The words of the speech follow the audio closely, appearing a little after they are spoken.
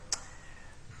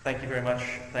Thank you very much.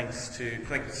 Thanks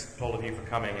all of you for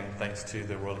coming, and thanks to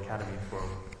the World Academy for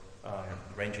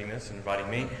arranging this and inviting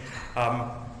me.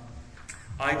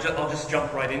 I'll just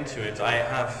jump right into it. I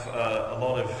have a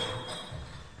lot of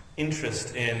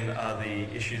interest in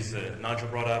the issues that Nigel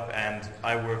brought up, and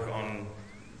I work on,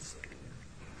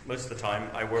 most of the time,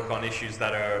 I work on issues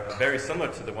that are very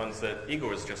similar to the ones that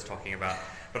Igor was just talking about.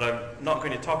 But I'm not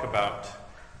going to talk about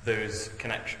those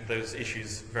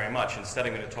issues very much. Instead,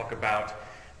 I'm going to talk about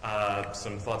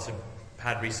some thoughts I've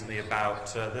had recently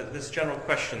about this general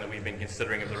question that we've been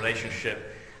considering of the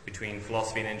relationship between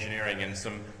philosophy and engineering, and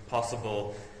some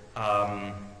possible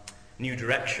new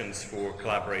directions for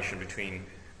collaboration between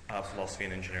philosophy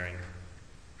and engineering.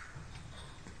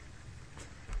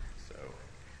 So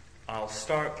I'll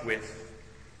start with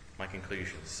my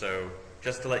conclusions. So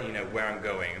just to let you know where I'm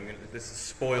going,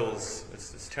 it's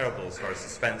terrible as far as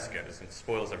suspense goes, it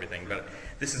spoils everything, but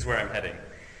this is where I'm heading.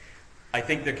 I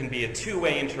think there can be a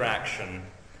two-way interaction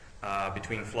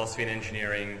between philosophy and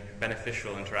engineering,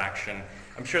 beneficial interaction.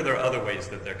 I'm sure there are other ways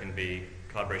that there can be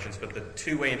collaborations, but the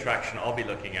two-way interaction I'll be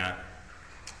looking at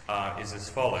is as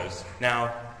follows.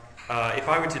 Now, if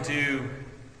I were to do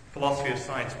philosophy of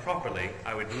science properly,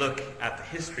 I would look at the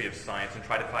history of science and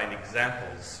try to find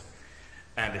examples,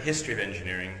 and the history of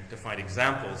engineering to find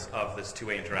examples of this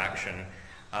two-way interaction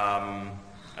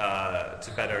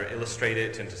to better illustrate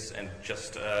it, and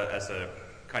just as a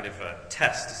kind of a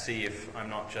test to see if I'm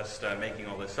not just making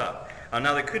all this up.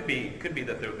 Now, it could be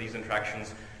that these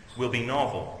interactions will be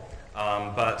novel,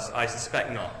 but I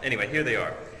suspect not. Anyway, here they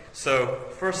are. So,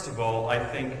 first of all, I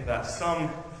think that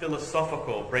some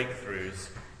philosophical breakthroughs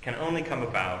can only come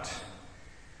about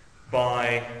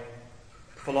by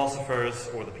philosophers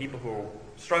or the people who are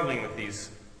struggling with these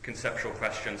conceptual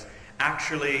questions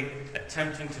actually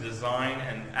attempting to design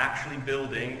and actually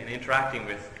building and interacting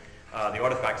with the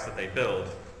artifacts that they build,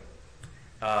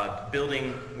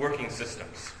 building working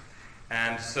systems.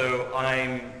 And so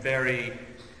I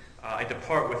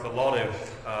depart with a lot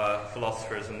of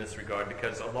philosophers in this regard,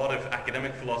 because a lot of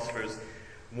academic philosophers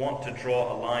want to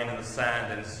draw a line in the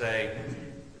sand and say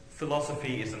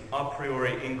philosophy is an a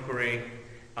priori inquiry.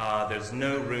 There's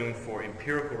no room for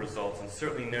empirical results, and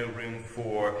certainly no room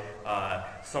for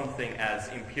something as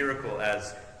empirical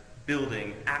as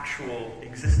building actual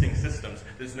existing systems.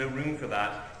 There's no room for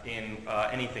that in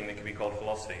anything that can be called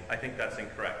philosophy. I think that's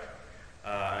incorrect.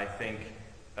 I think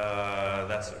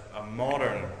that's a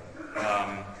modern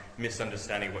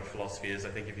misunderstanding of what philosophy is. I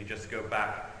think if you just go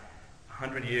back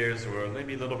 100 years or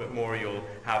maybe a little bit more, you'll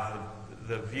have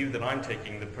the view that I'm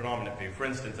taking, the predominant view. For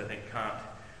instance, I think Kant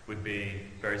would be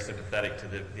very sympathetic to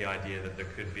the idea that there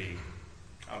could be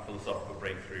philosophical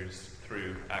breakthroughs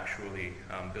through actually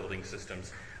building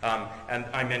systems. And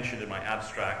I mentioned in my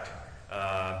abstract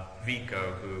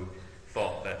Vico, who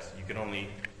thought that you can only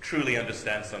truly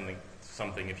understand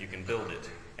something if you can build it.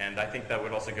 And I think that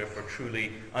would also go for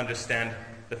truly understand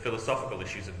the philosophical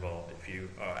issues involved if you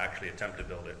actually attempt to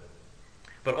build it.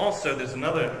 But also there's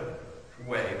another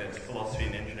way that philosophy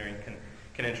and engineering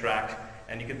can interact.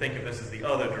 And you can think of this as the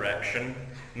other direction,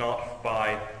 not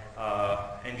by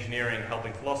engineering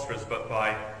helping philosophers, but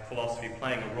by philosophy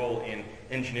playing a role in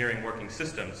engineering working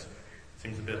systems.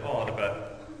 Seems a bit odd,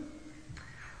 but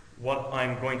what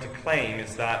I'm going to claim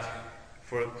is that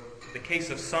for the case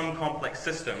of some complex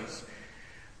systems,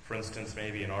 for instance,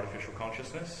 maybe an artificial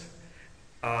consciousness,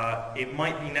 it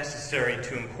might be necessary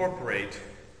to incorporate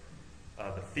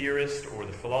the theorist or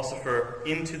the philosopher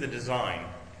into the design.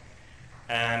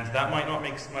 And that might not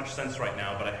make much sense right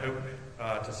now, but I hope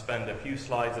to spend a few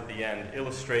slides at the end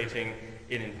illustrating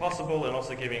it in possible, and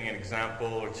also giving an example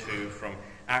or two from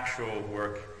actual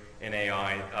work in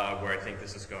AI where I think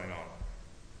this is going on.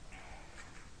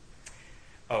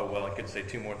 Oh, well, I could say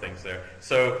two more things there.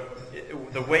 So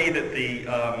the way that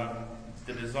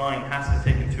the design has to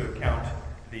take into account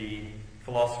the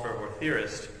philosopher or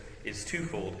theorist is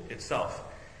twofold itself.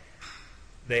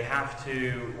 They have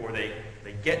to, or they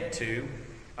get to,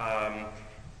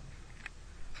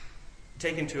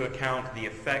 take into account the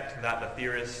effect that the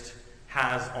theorist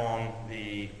has on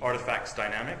the artifact's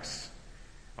dynamics.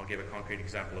 I'll give a concrete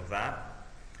example of that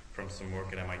from some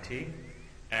work at MIT.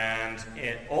 And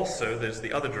also, there's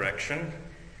the other direction.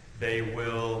 They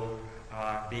will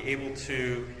be able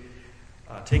to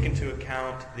take into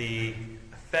account the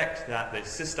effect that the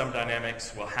system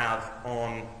dynamics will have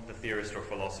on the theorist or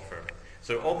philosopher.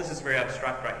 So all this is very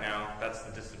abstract right now. That's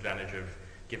the disadvantage of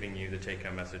giving you the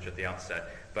take-home message at the outset.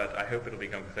 But I hope it'll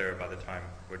become clearer by the time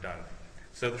we're done.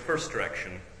 So the first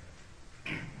direction,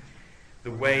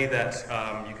 the way that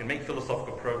you can make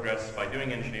philosophical progress by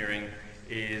doing engineering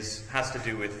has to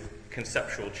do with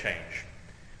conceptual change.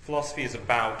 philosophy is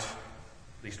about,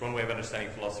 at least one way of understanding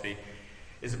philosophy,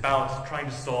 is about trying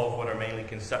to solve what are mainly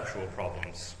conceptual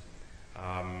problems.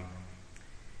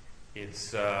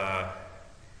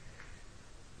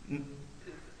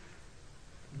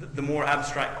 The more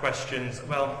abstract questions,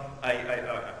 well,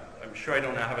 I'm sure I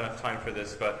don't have enough time for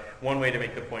this, but one way to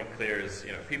make the point clear is,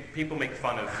 people make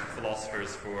fun of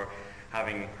philosophers for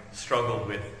having struggled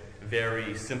with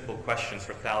very simple questions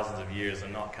for thousands of years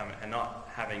and not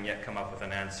having yet come up with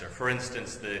an answer. For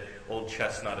instance, the old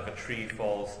chestnut: if a tree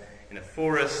falls in a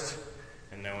forest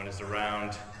and no one is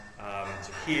around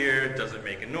to hear, does it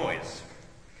make a noise?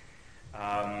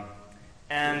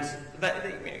 And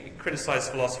you criticize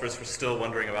philosophers for still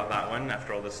wondering about that one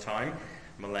after all this time.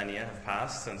 Millennia have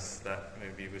passed since that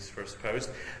maybe was first posed.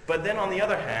 But then on the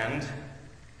other hand,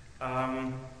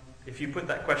 if you put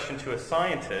that question to a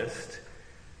scientist,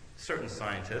 certain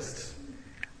scientists,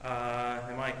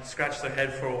 they might scratch their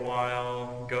head for a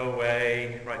while, go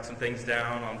away, write some things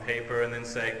down on paper, and then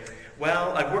say,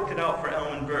 well, I've worked it out for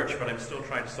Elman Birch, but I'm still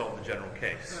trying to solve the general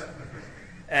case.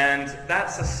 And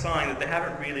that's a sign that they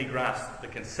haven't really grasped the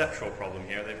conceptual problem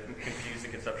here. They've confused the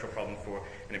conceptual problem for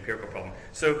an empirical problem.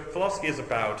 So philosophy is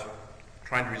about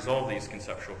trying to resolve these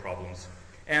conceptual problems.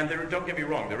 And don't get me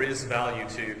wrong, there is value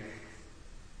to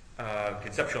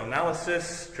conceptual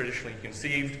analysis, traditionally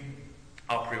conceived,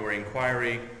 a priori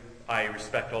inquiry. I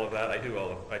respect all of that. I do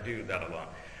that a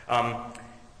lot.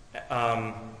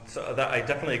 So that I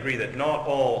definitely agree that not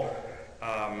all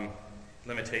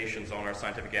limitations on our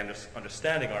scientific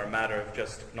understanding are a matter of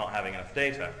just not having enough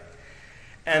data.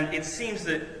 And it seems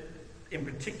that, in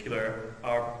particular,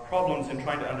 our problems in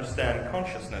trying to understand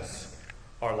consciousness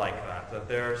are like that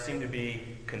there seem to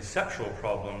be conceptual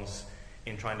problems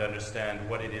in trying to understand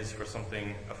what it is for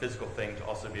something, a physical thing, to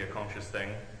also be a conscious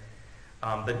thing,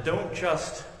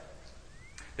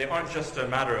 they aren't just a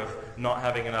matter of not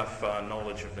having enough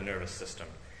knowledge of the nervous system.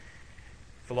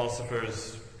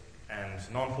 Philosophers and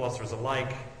non-philosophers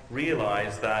alike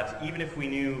realize that even if we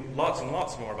knew lots and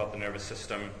lots more about the nervous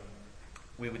system,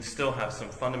 we would still have some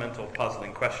fundamental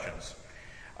puzzling questions.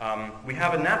 We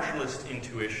have a naturalist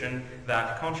intuition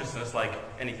that consciousness, like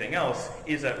anything else,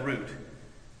 is at root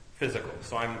physical.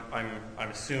 So I'm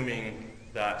assuming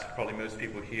that probably most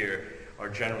people here are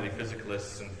generally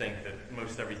physicalists and think that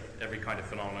most every kind of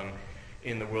phenomenon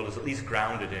in the world is at least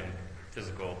grounded in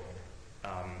physical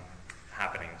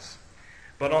happenings.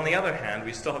 But on the other hand,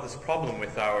 we still have this problem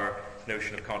with our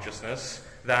notion of consciousness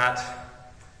that,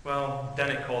 well,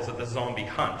 Dennett calls it the zombie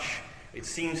hunch. It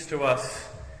seems to us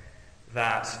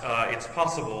that it's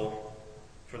possible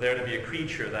for there to be a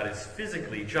creature that is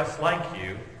physically just like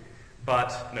you,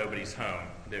 but nobody's home.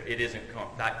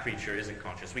 That creature isn't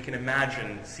conscious. We can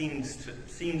imagine, seems to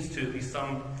at least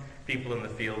some people in the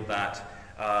field, that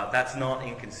that's not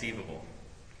inconceivable.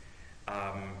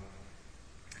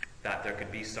 That there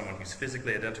could be someone who's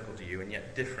physically identical to you and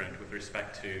yet different with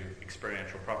respect to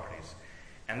experiential properties.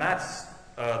 And that's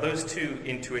those two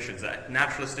intuitions, that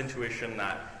naturalist intuition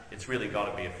that it's really got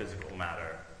to be a physical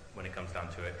matter when it comes down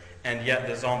to it, and yet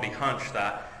the zombie hunch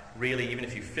that really, even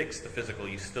if you fix the physical,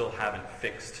 you still haven't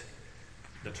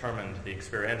determined the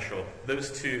experiential.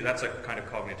 Those two, that's a kind of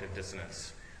cognitive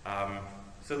dissonance.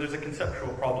 So there's a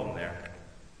conceptual problem there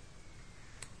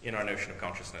in our notion of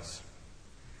consciousness.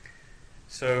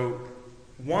 So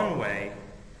one way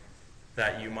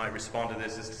that you might respond to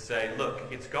this is to say, look,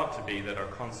 it's got to be that our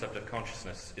concept of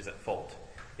consciousness is at fault.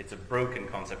 It's a broken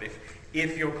concept.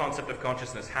 If your concept of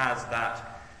consciousness has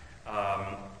that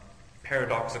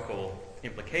paradoxical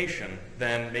implication,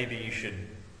 then maybe you should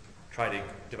try to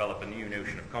develop a new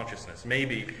notion of consciousness.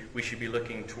 Maybe we should be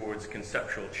looking towards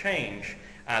conceptual change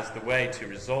as the way to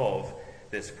resolve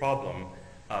this problem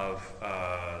of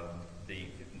the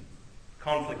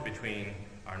conflict between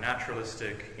our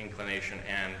naturalistic inclination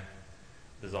and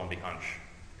the zombie hunch.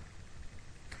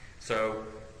 So,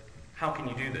 how can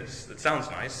you do this? It sounds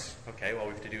nice. Okay, all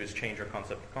we have to do is change our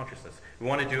concept of consciousness. We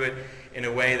want to do it in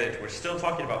a way that we're still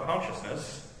talking about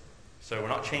consciousness, so we're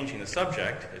not changing the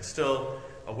subject. It's still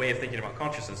a way of thinking about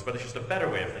consciousness, but it's just a better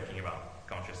way of thinking about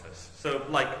consciousness. So,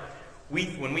 like,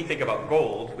 when we think about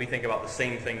gold, we think about the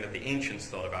same thing that the ancients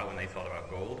thought about when they thought about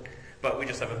gold, but we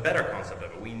just have a better concept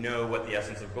of it. We know what the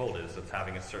essence of gold is. It's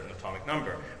having a certain atomic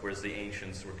number, whereas the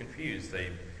ancients were confused.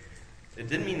 It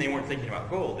didn't mean they weren't thinking about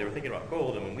gold. They were thinking about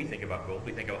gold, and when we think about gold,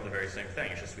 we think about the very same thing.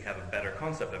 It's just we have a better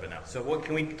concept of it now. So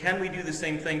can we do the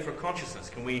same thing for consciousness?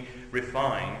 Can we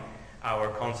refine our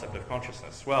concept of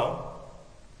consciousness? Well,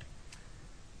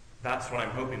 that's what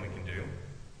I'm hoping we can do.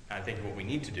 I think what we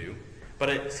need to do. But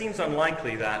it seems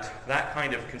unlikely that that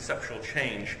kind of conceptual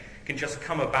change can just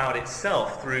come about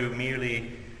itself through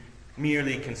merely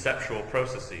merely conceptual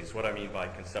processes. What I mean by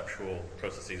conceptual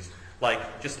processes,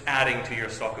 like just adding to your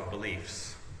stock of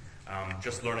beliefs,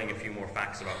 just learning a few more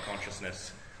facts about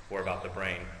consciousness or about the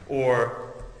brain,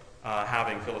 or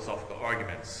having philosophical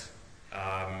arguments.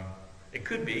 It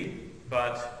could be,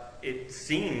 but it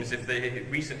seems, if the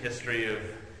recent history of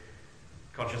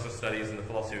consciousness studies and the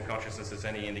philosophy of consciousness is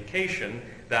any indication,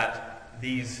 that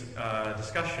these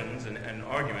discussions and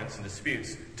arguments and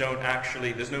disputes don't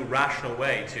actually, there's no rational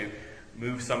way to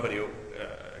move somebody,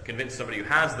 convince somebody who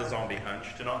has the zombie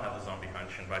hunch to not have the zombie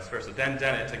hunch, and vice versa. Dan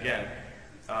Dennett, again,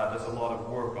 does a lot of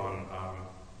work on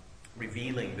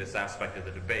revealing this aspect of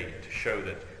the debate to show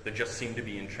that there just seem to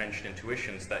be entrenched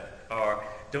intuitions that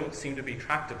don't seem to be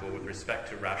tractable with respect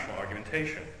to rational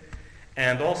argumentation.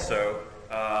 And also,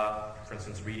 for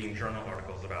instance, reading journal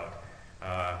articles about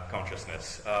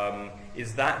consciousness.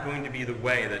 Is that going to be the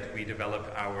way that we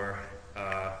develop our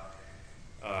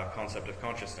concept of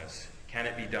consciousness? Can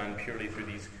it be done purely through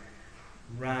these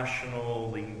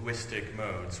rational linguistic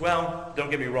modes? Well,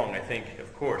 don't get me wrong. I think,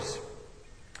 of course,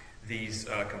 these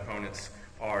components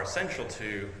are essential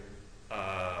to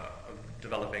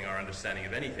developing our understanding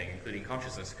of anything, including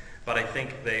consciousness, but I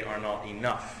think they are not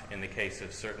enough in the case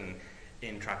of certain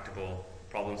intractable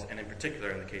problems, and in particular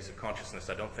in the case of consciousness,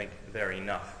 I don't think they're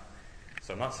enough.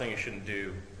 So I'm not saying you shouldn't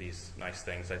do these nice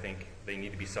things. I think they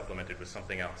need to be supplemented with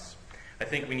something else. I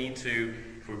think we need to,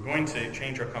 if we're going to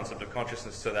change our concept of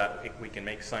consciousness so that we can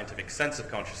make scientific sense of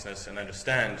consciousness and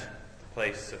understand the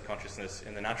place of consciousness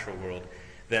in the natural world,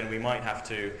 then we might have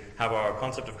to have our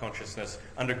concept of consciousness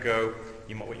undergo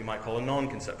what you might call a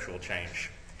non-conceptual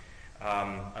change,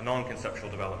 a non-conceptual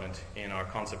development in our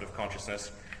concept of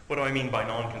consciousness. What do I mean by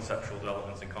non-conceptual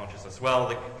developments in consciousness?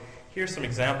 Well, here's some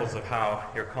examples of how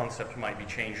your concept might be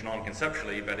changed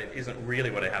non-conceptually, but it isn't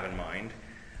really what I have in mind.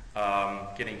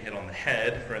 Getting hit on the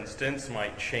head, for instance,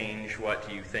 might change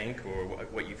what you think, or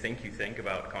what you think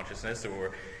about consciousness,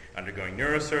 or undergoing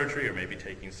neurosurgery, or maybe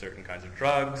taking certain kinds of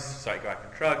drugs,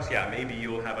 psychoactive drugs. Yeah, maybe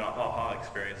you'll have an aha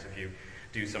experience if you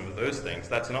do some of those things.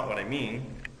 That's not what I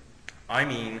mean. I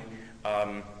mean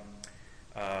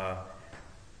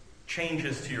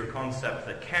changes to your concept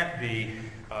that can't be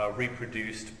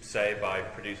reproduced, say, by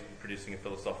producing a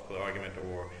philosophical argument,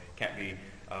 or can't be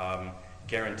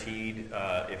guaranteed.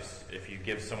 If you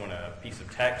give someone a piece of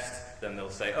text, then they'll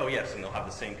say, oh yes, and they'll have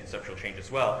the same conceptual change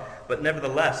as well. But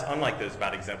nevertheless, unlike those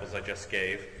bad examples I just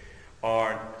gave,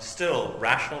 are still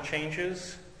rational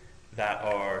changes that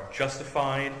are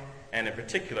justified, and in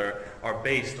particular are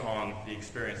based on the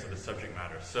experience of the subject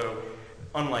matter. So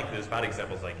unlike those bad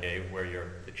examples I gave, where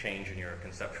the change in your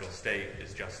conceptual state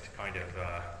is just kind of,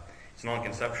 it's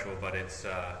non-conceptual, but it's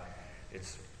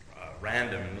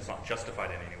random and it's not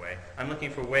justified in any way. I'm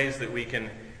looking for ways that we can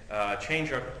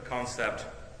change our concept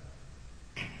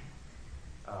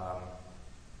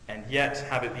and yet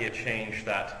have it be a change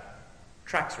that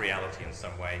tracks reality in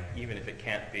some way, even if it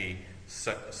can't be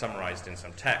summarized in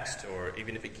some text, or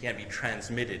even if it can't be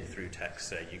transmitted through text.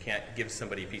 Say, you can't give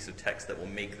somebody a piece of text that will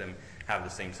make them have the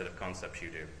same set of concepts you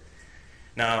do.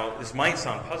 Now, this might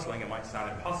sound puzzling, it might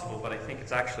sound impossible, but I think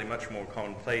it's actually much more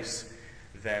commonplace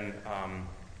than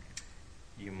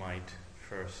you might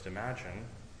first imagine.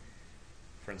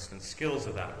 For instance, skills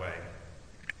are that way.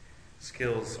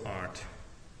 Skills aren't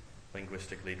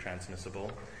linguistically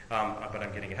transmissible, but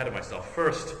I'm getting ahead of myself.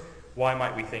 First, why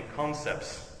might we think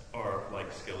concepts are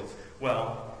like skills?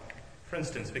 Well, for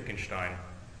instance, Wittgenstein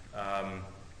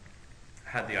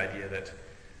had the idea that,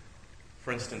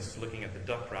 for instance, looking at the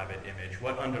duck rabbit image,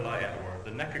 what underlies, or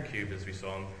the Necker cube, as we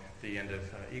saw in the end of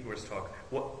Igor's talk,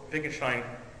 what Wittgenstein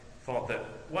thought that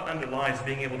what underlies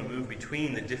being able to move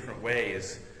between the different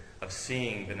ways of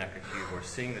seeing the Necker cube or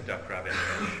seeing the duck rabbit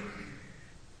image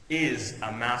is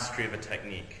a mastery of a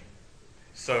technique.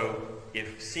 So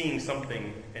if seeing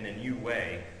something in a new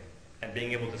way and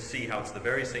being able to see how it's the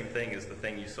very same thing as the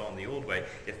thing you saw in the old way,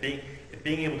 if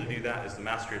being able to do that is the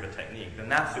mastery of a technique, then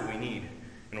that's what we need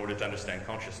in order to understand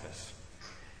consciousness.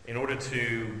 In order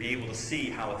to be able to see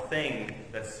how a thing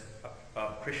that's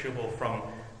appreciable from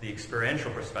the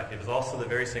experiential perspective is also the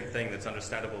very same thing that's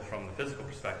understandable from the physical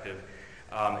perspective,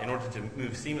 in order to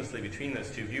move seamlessly between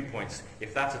those two viewpoints,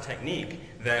 if that's a technique,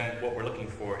 then what we're looking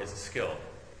for is a skill.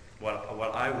 What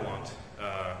I want,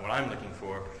 what I'm looking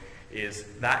for, is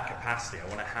that capacity. I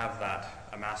want to have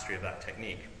a mastery of that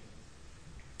technique.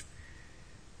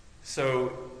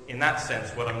 So, in that sense,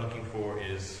 what I'm looking for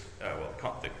is,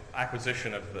 the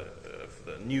acquisition of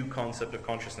the new concept of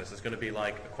consciousness is going to be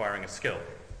like acquiring a skill.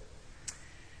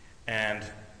 And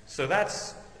so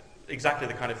that's exactly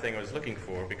the kind of thing I was looking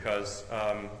for, because,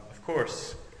 of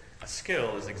course, A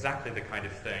skill is exactly the kind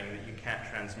of thing that you can't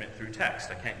transmit through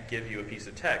text. I can't give you a piece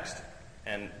of text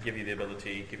and give you the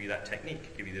ability, give you that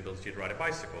technique, give you the ability to ride a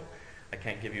bicycle. I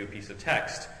can't give you a piece of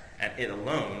text, and it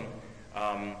alone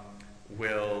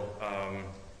will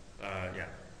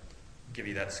give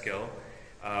you that skill.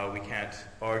 We can't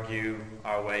argue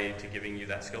our way to giving you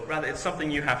that skill. Rather, it's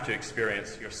something you have to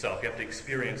experience yourself. You have to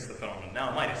experience the phenomenon. Now,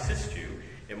 it might assist you.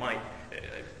 It might,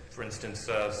 for instance,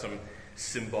 some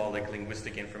symbolic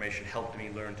linguistic information helped me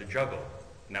learn to juggle.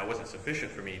 Now, it wasn't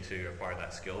sufficient for me to acquire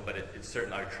that skill, but it's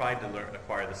certain I tried to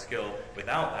acquire the skill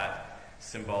without that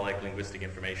symbolic linguistic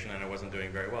information, and I wasn't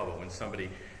doing very well. But when somebody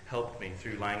helped me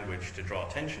through language to draw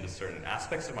attention to certain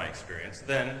aspects of my experience,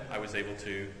 then I was able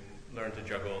to learn to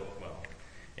juggle, well,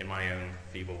 in my own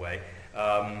feeble way,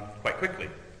 quite quickly.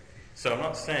 So I'm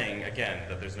not saying, again,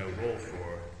 that there's no role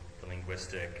for the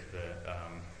linguistic,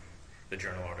 the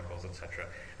journal articles, etc.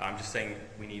 I'm just saying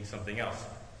we need something else.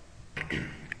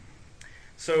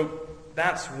 So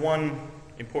that's one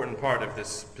important part of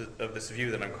this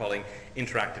view that I'm calling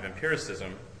interactive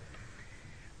empiricism.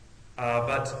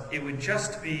 But it would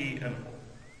just be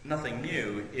nothing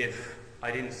new if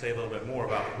I didn't say a little bit more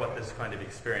about what this kind of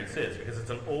experience is, because it's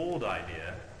an old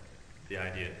idea, the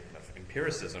idea of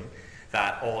empiricism,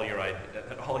 that all your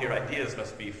ideas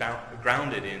must be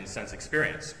grounded in sense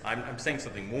experience. I'm saying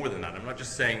something more than that. I'm not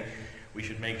just saying we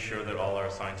should make sure that all our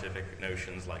scientific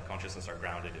notions like consciousness are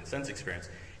grounded in sense experience.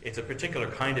 It's a particular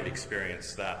kind of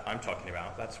experience that I'm talking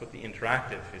about. That's what the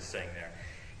interactive is saying there.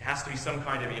 It has to be some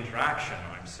kind of interaction,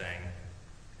 I'm saying.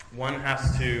 One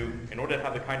has to, in order to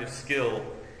have the kind of skill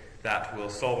that will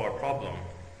solve our problem,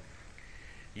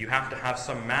 you have to have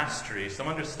some mastery, some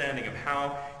understanding of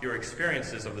how your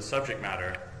experiences of the subject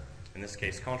matter, in this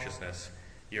case consciousness,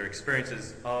 your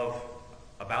experiences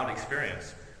about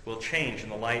experience will change in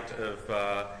the light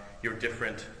of your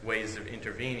different ways of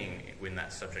intervening in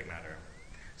that subject matter.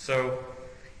 So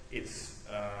it's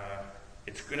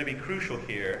going to be crucial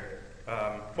here.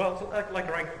 Like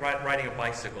riding a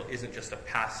bicycle isn't just a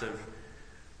passive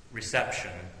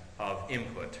reception of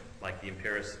input, like the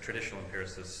traditional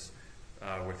empiricists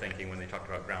were thinking when they talked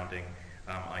about grounding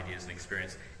ideas and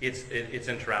experience. It's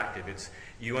interactive.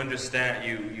 You understand,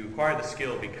 you acquire the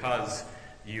skill because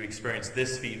you experience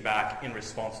this feedback in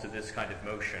response to this kind of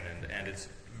motion, and it's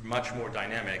much more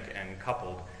dynamic and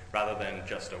coupled rather than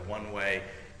just a one-way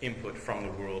input from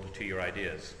the world to your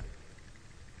ideas.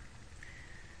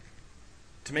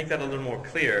 To make that a little more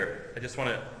clear, I just want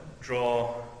to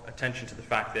draw attention to the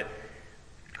fact that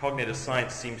cognitive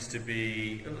science seems to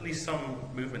be, at least some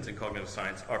movements in cognitive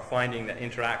science, are finding that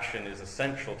interaction is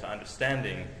essential to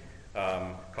understanding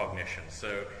cognition.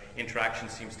 So interaction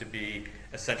seems to be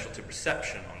essential to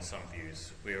perception on some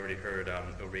views. We already heard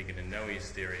O'Regan and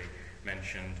Noe's theory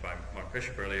mentioned by Mark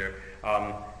Bishop earlier.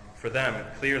 For them,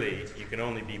 clearly, you can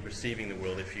only be perceiving the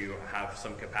world if you have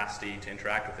some capacity to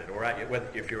interact with it, or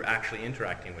if you're actually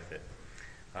interacting with it.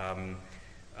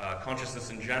 Consciousness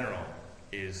in general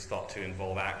is thought to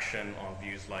involve action on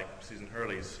views like Susan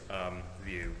Hurley's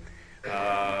view.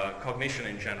 Cognition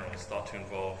in general is thought to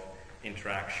involve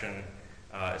interaction,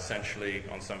 essentially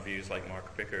on some views like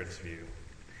Mark Pickard's view.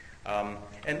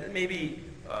 And maybe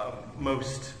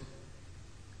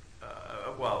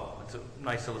it's a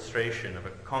nice illustration of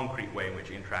a concrete way in which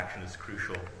interaction is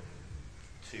crucial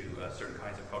to certain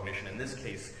kinds of cognition. In this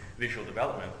case, visual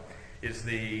development is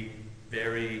the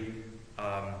very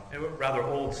rather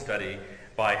old study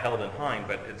by Held and Hine,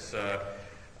 but it's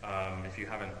if you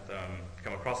haven't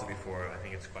come across it before, I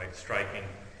think it's quite striking.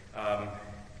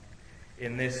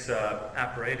 In this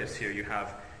apparatus here, you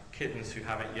have kittens who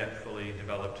haven't yet fully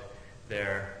developed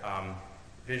their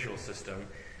visual system,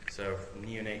 so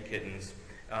neonate kittens.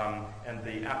 And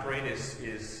the apparatus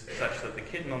is such that the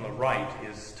kitten on the right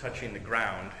is touching the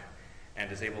ground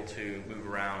and is able to move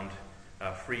around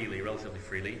freely, relatively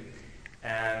freely.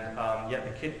 And yet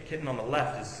the kitten on the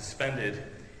left is suspended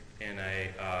in a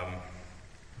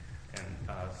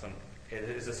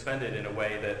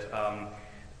way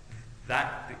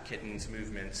that the kitten's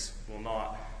movements will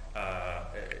not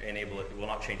will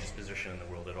not change its position in the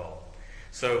world at all.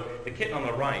 So the kitten on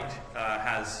the right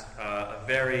has a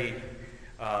very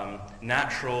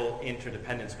natural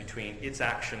interdependence between its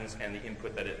actions and the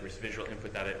visual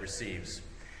input that it receives.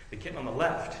 The kitten on the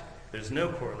left, there's no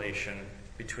correlation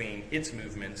between its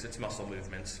movements, its muscle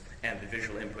movements, and the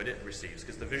visual input it receives,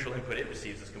 because the visual input it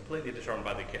receives is completely determined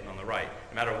by the kitten on the right.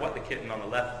 No matter what the kitten on the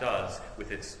left does with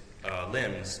its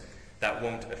limbs, that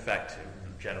won't affect,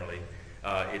 generally,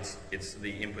 it's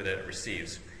the input that it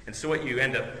receives. And so what you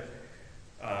end up,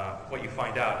 what you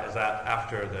find out is that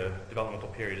after the developmental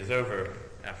period is over,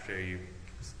 after you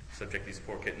subject these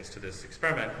poor kittens to this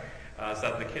experiment, is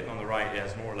that the kitten on the right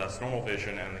has more or less normal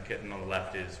vision and the kitten on the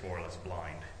left is more or less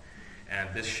blind. And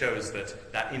this shows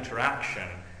that that interaction,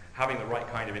 having the right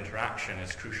kind of interaction,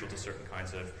 is crucial to certain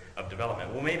kinds of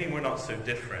development. Well, maybe we're not so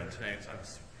different.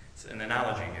 It's an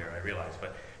analogy here, I realize,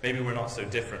 but maybe we're not so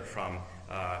different from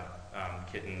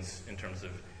kittens in terms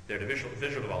of their visual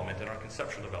development and our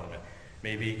conceptual development.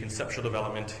 Maybe conceptual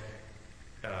development,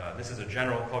 this is a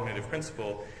general cognitive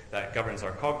principle that governs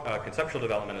our conceptual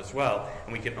development as well,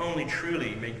 and we can only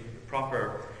truly make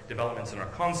proper developments in our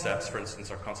concepts, for instance,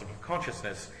 our concept of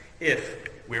consciousness, if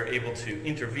we're able to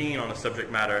intervene on a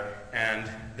subject matter and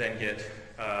then get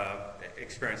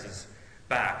experiences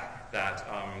back that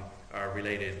are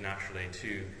related naturally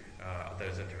to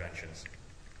those interventions.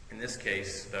 In this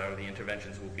case, though, the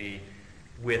interventions will be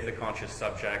with the conscious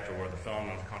subject or the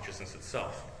phenomenon of consciousness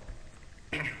itself.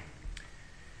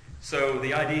 So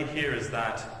the idea here is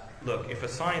that, look, if a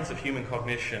science of human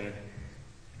cognition,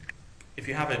 if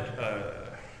you have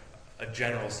a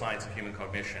general science of human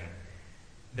cognition,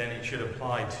 then it should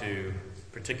apply to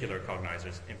particular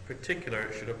cognizers. In particular,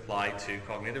 it should apply to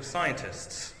cognitive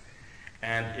scientists.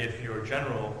 And if your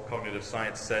general cognitive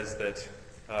science says that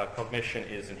cognition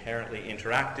is inherently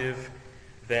interactive,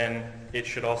 then it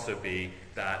should also be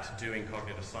that doing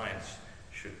cognitive science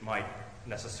might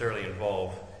necessarily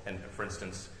involve, and for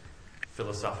instance,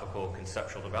 philosophical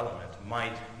conceptual development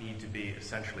might need to be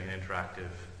essentially an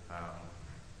interactive,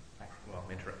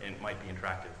 it might be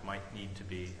interactive, might need to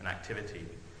be an activity.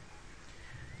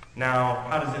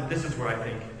 Now, this is where I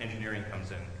think engineering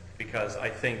comes in, because I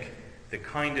think the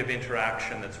kind of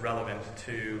interaction that's relevant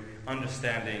to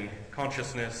understanding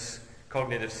consciousness,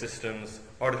 cognitive systems,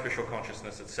 artificial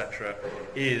consciousness, etc.,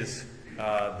 is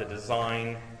the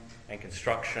design and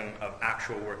construction of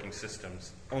actual working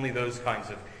systems. Only those kinds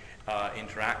of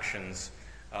interactions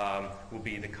will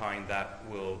be the kind that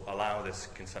will allow this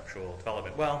conceptual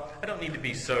development. Well, I don't need to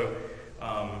be so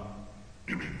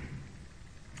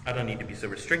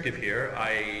restrictive here.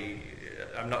 I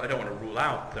don't want to rule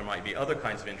out there might be other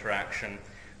kinds of interaction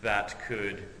that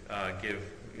could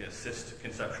assist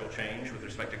conceptual change with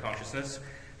respect to consciousness.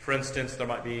 For instance, there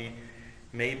might be,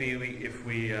 if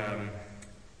we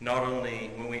not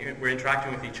only, when we're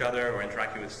interacting with each other or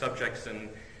interacting with subjects in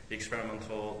the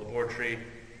experimental laboratory,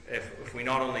 if we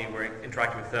not only were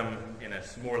interacting with them in a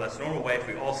more or less normal way, if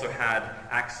we also had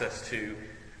access to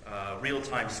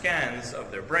real-time scans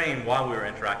of their brain while we were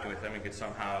interacting with them and could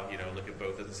somehow, look at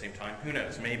both at the same time, who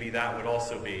knows? Maybe that would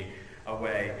also be a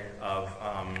way of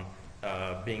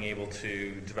being able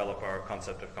to develop our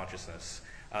concept of consciousness.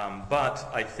 But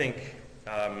I think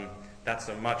that's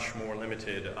a much more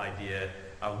limited idea,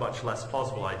 a much less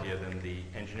plausible idea than the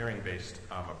engineering-based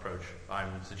approach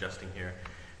I'm suggesting here.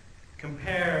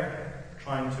 Compare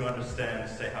trying to understand,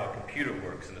 say, how a computer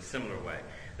works in a similar way.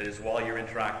 That is, while you're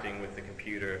interacting with the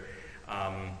computer,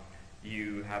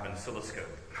 you have an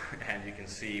oscilloscope, and you can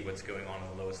see what's going on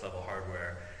in the lowest level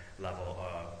hardware level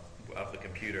of the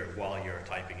computer while you're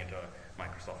typing into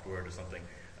Microsoft Word or something.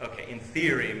 Okay, in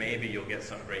theory, maybe you'll get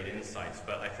some great insights,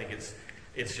 but I think it's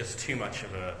just too much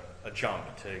of a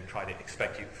jump to try to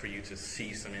expect for you to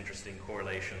see some interesting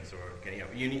correlations, or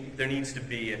there needs to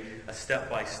be a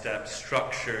step-by-step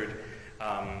structured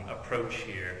approach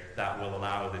here that will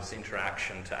allow this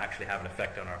interaction to actually have an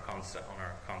effect on our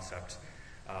concept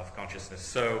of consciousness.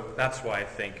 So that's why I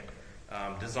think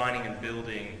designing and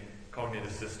building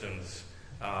cognitive systems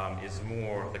is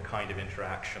more the kind of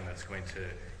interaction that's going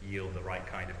to yield the right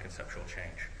kind of conceptual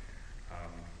change.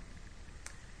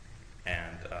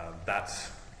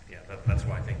 That's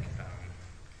why I think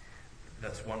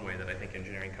that's one way that I think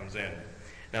engineering comes in.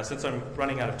 Now, since I'm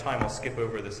running out of time, I'll skip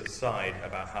over this aside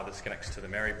about how this connects to the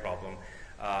Mary problem,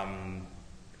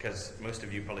 because most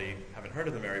of you probably haven't heard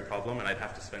of the Mary problem, and I'd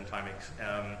have to spend time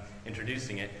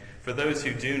introducing it. For those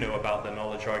who do know about the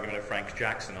knowledge argument of Frank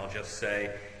Jackson, I'll just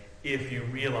say, if you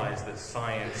realize that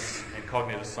science and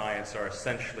cognitive science are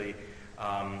essentially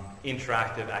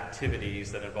interactive activities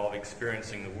that involve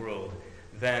experiencing the world,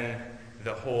 then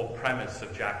the whole premise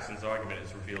of Jackson's argument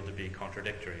is revealed to be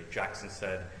contradictory. Jackson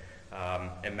said,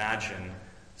 imagine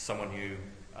someone who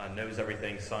knows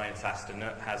everything science has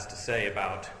to say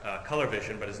about color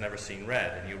vision but has never seen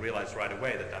red, and you realize right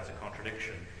away that that's a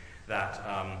contradiction. That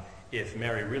if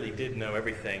Mary really did know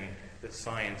everything that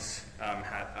science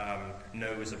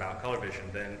knows about color vision,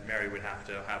 then Mary would have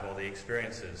to have all the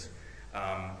experiences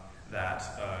that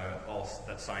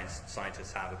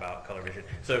scientists have about color vision.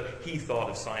 So he thought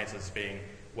of science as being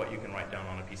what you can write down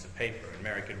on a piece of paper, and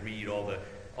Mary could read all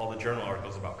the journal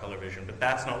articles about color vision, but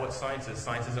that's not what science is.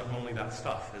 Science isn't only that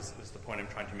stuff, is the point I'm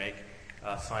trying to make.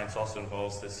 science also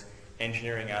involves this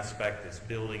engineering aspect, this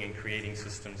building and creating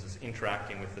systems, this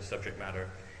interacting with the subject matter,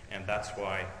 and that's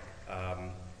why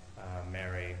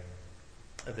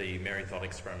the Mary thought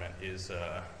experiment has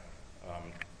a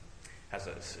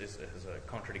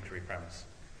contradictory premise.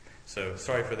 So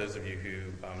sorry for those of you who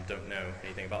don't know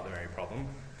anything about the Mary problem,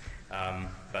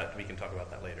 but we can talk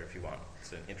about that later if you want.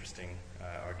 It's an interesting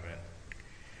argument.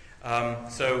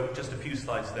 So just a few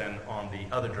slides then on the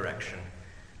other direction,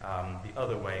 the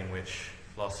other way in which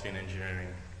philosophy and engineering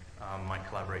might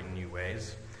collaborate in new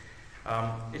ways.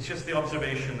 It's just the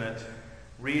observation that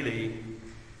really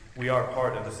we are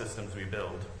part of the systems we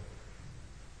build.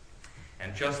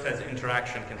 And just as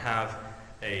interaction can have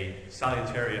a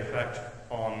salutary effect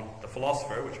on the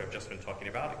philosopher, which I've just been talking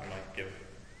about, it might give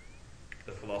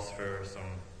the philosopher some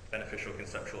beneficial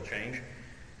conceptual change,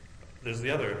 there's the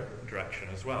other direction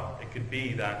as well. It could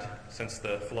be that since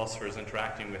the philosopher is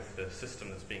interacting with the system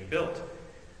that's being built,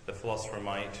 the philosopher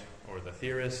might, or the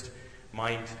theorist,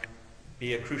 might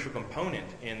be a crucial component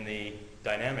in the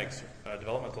dynamics,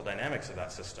 developmental dynamics of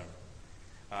that system.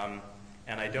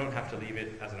 And I don't have to leave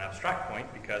it as an abstract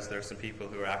point because there are some people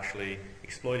who are actually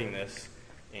exploiting this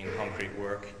in concrete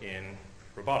work in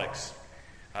robotics.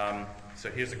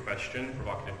 So here's a question,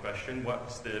 provocative question. What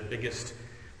is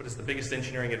the biggest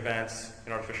engineering advance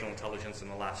in artificial intelligence in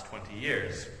the last 20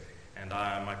 years? And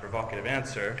my provocative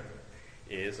answer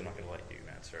is, I'm not going to let you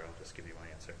answer, I'll just give you my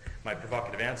answer. My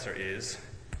provocative answer is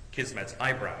Kismet's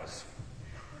eyebrows.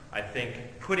 I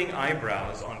think putting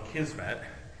eyebrows on Kismet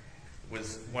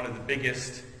was one of the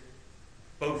biggest,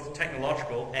 both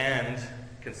technological and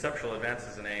conceptual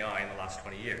advances in AI in the last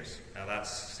 20 years. Now that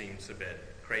seems a bit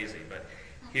crazy, but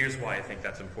here's why I think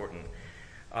that's important.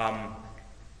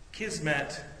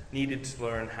 Kismet needed to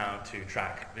learn how to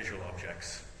track visual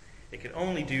objects. It could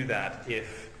only do that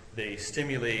if the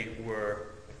stimuli were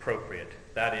appropriate.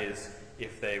 That is,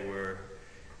 if they were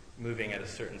moving at a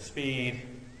certain speed,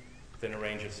 within a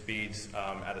range of speeds,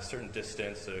 at a certain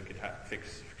distance, so it could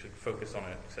focus on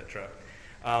it, etc.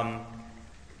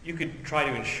 You could try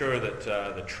to ensure that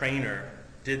the trainer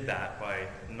did that by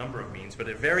a number of means, but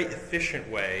a very efficient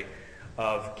way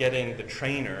of getting the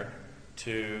trainer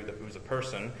to, who was a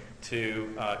person,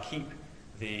 to keep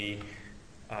the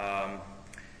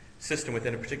system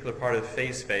within a particular part of the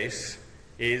phase space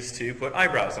is to put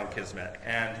eyebrows on Kismet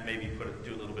and maybe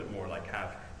do a little bit more, like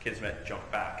have Kismet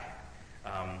jump back.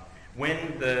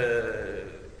 When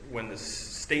the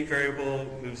state variable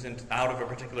moves out of a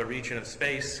particular region of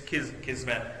space,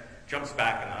 Kismet jumps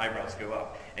back and the eyebrows go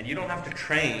up. And you don't have to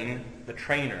train the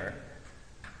trainer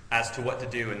as to what to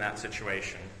do in that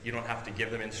situation. You don't have to give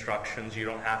them instructions. You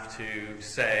don't have to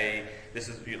say, this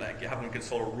is, you have them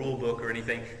consult a rule book or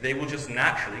anything. They will just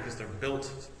naturally, because they're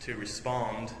built to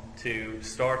respond to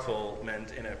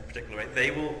startlement in a particular way,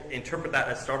 they will interpret that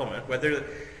as startlement. Whether,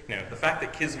 the fact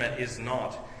that Kismet is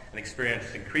not an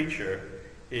experiencing creature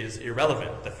is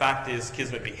irrelevant. The fact is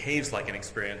Kismet behaves like an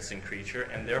experiencing creature,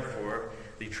 and therefore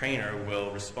the trainer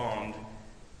will respond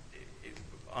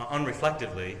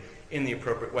unreflectively in the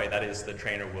appropriate way. That is, the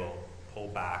trainer will pull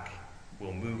back,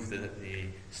 will move the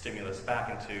stimulus back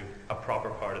into a proper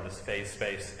part of this phase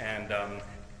space, and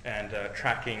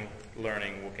tracking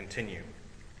learning will continue.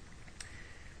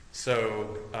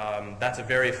 So that's a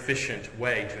very efficient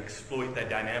way to exploit the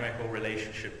dynamical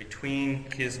relationship between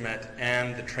Kismet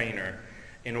and the trainer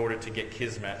in order to get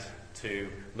Kismet to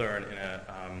learn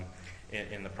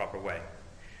in the proper way.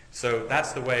 So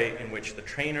that's the way in which the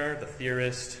trainer, the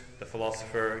theorist, the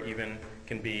philosopher even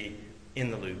can be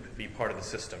in the loop, be part of the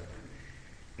system.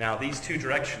 Now these two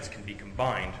directions can be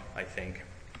combined, I think.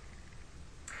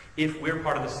 If we're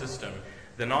part of the system,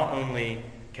 then not only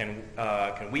can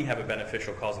we have a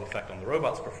beneficial causal effect on the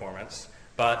robot's performance,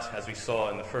 but as we saw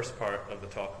in the first part of the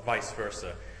talk, vice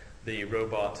versa. The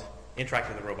robot,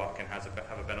 interacting with the robot can have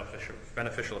a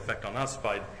beneficial effect on us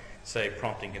by, say,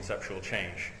 prompting conceptual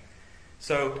change.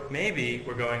 So maybe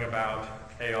we're going about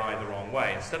AI the wrong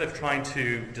way. Instead of trying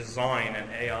to design an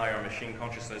AI or machine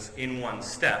consciousness in one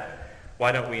step,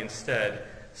 why don't we instead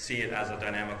see it as a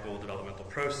dynamical developmental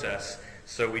process?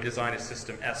 So we design a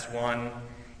system S1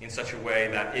 in such a way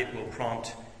that it will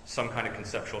prompt some kind of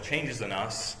conceptual changes in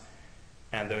us,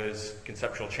 and those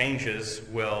conceptual changes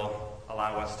will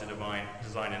allow us to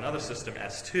design another system,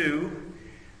 S2,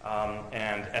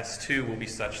 and S2 will be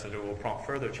such that it will prompt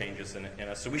further changes in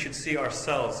us. So we should see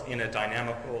ourselves in a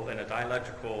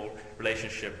dialectical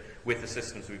relationship with the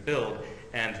systems we build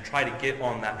and try to get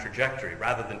on that trajectory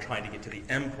rather than trying to get to the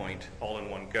end point all in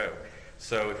one go.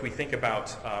 So if we think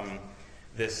about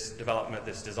this development,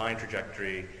 this design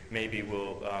trajectory, maybe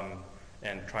we'll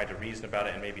and try to reason about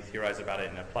it and maybe theorize about it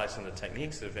and apply some of the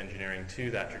techniques of engineering to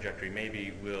that trajectory,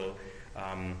 maybe we'll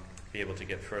be able to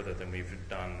get further than we've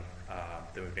done,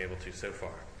 than we've been able to so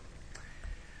far.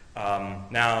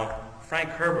 Now, Frank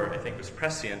Herbert, I think, was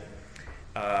prescient.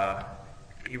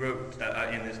 He wrote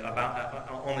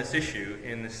on this issue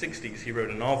in the 60s. He wrote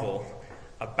a novel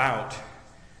about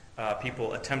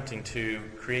people attempting to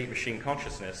create machine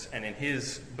consciousness, and in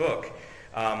his book,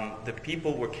 the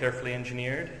people were carefully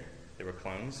engineered. They were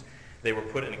clones. They were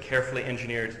put in a carefully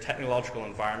engineered technological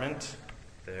environment.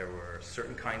 There were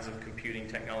certain kinds of computing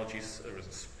technologies.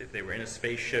 They were in a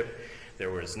spaceship. There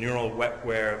was neural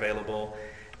wetware available.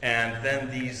 And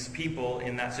then these people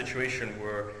in that situation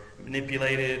were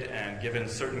manipulated and given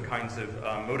certain kinds of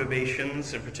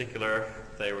motivations. In particular,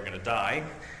 they were going to die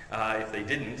if they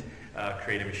didn't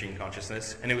create a machine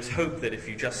consciousness. And it was hoped that if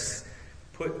you just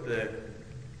put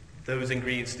those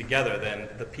ingredients together, then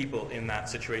the people in that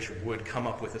situation would come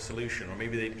up with a solution. Or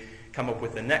maybe they'd come up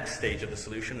with the next stage of the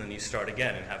solution, and you start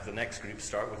again and have the next group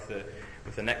start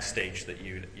with the next stage that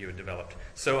you had developed.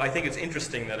 So I think it's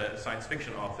interesting that a science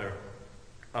fiction author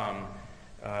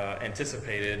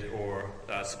anticipated or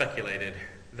speculated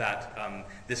that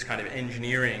this kind of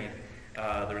engineering,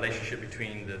 the relationship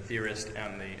between the theorist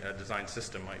and the design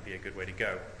system, might be a good way to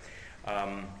go.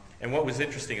 And what was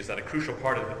interesting is that a crucial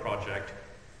part of the project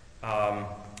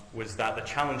was that the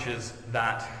challenges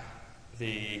that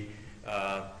the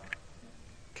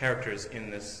characters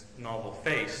in this novel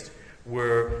faced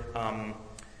were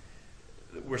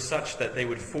such that they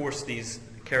would force these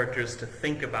characters to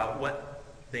think about what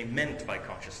they meant by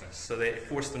consciousness. So they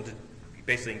forced them to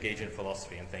basically engage in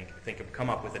philosophy and come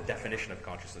up with a definition of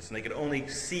consciousness. And they could only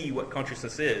see what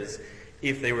consciousness is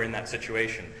if they were in that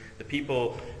situation. The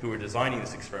people who were designing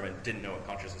this experiment didn't know what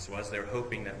consciousness was. They were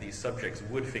hoping that these subjects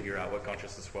would figure out what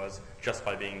consciousness was just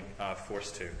by being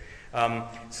forced to.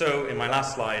 So in my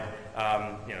last slide,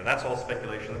 that's all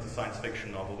speculation. That's a science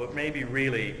fiction novel, but maybe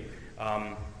really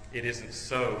it isn't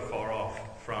so far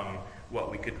off from what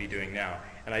we could be doing now.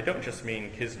 And I don't just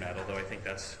mean Kismet, although I think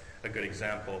that's a good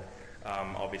example.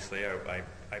 Obviously,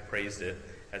 I praised it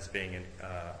as being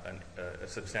a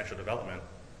substantial development.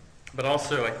 But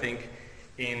also, I think,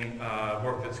 in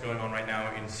work that's going on right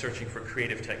now in searching for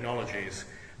creative technologies,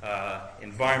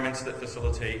 environments that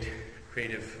facilitate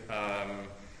creative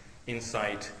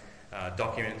insight,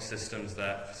 document systems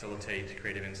that facilitate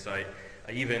creative insight,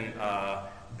 even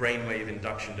brainwave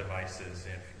induction devices.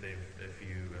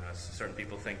 Certain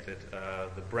people think that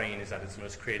the brain is at its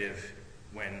most creative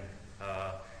when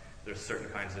there's certain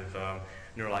kinds of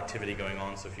neural activity going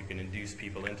on. So if you can induce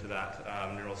people into that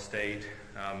neural state,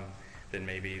 then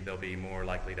maybe they'll be more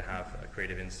likely to have a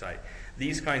creative insight.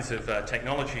 These kinds of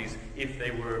technologies, if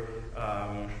they were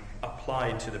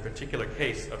applied to the particular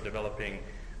case of developing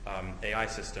AI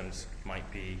systems, might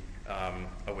be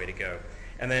a way to go.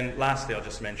 And then lastly, I'll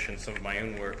just mention some of my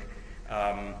own work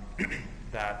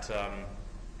that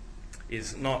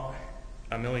is not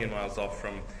a million miles off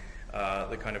from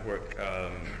the kind of work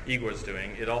Igor's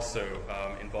doing. It also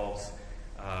involves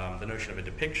the notion of a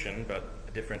depiction, but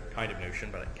a different kind of notion,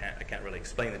 but I can't really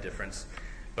explain the difference.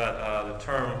 But the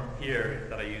term here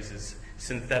that I use is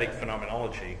synthetic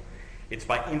phenomenology. It's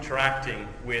by interacting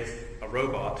with a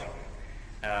robot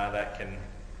that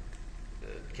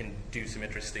can do some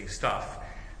interesting stuff.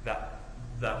 That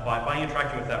by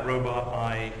interacting with that robot,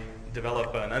 I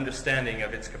develop an understanding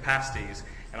of its capacities,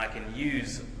 and I can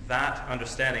use that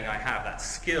understanding I have, that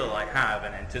skill I have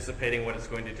in anticipating what it's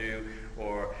going to do,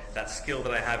 or that skill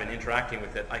that I have in interacting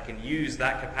with it, I can use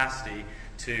that capacity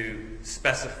to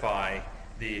specify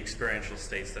the experiential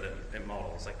states that it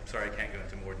models. I'm sorry, I can't go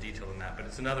into more detail than that, but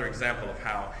it's another example of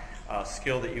how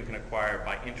skill that you can acquire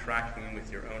by interacting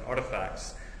with your own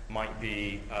artifacts might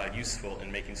be useful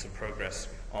in making some progress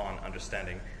on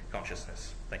understanding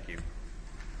consciousness. Thank you.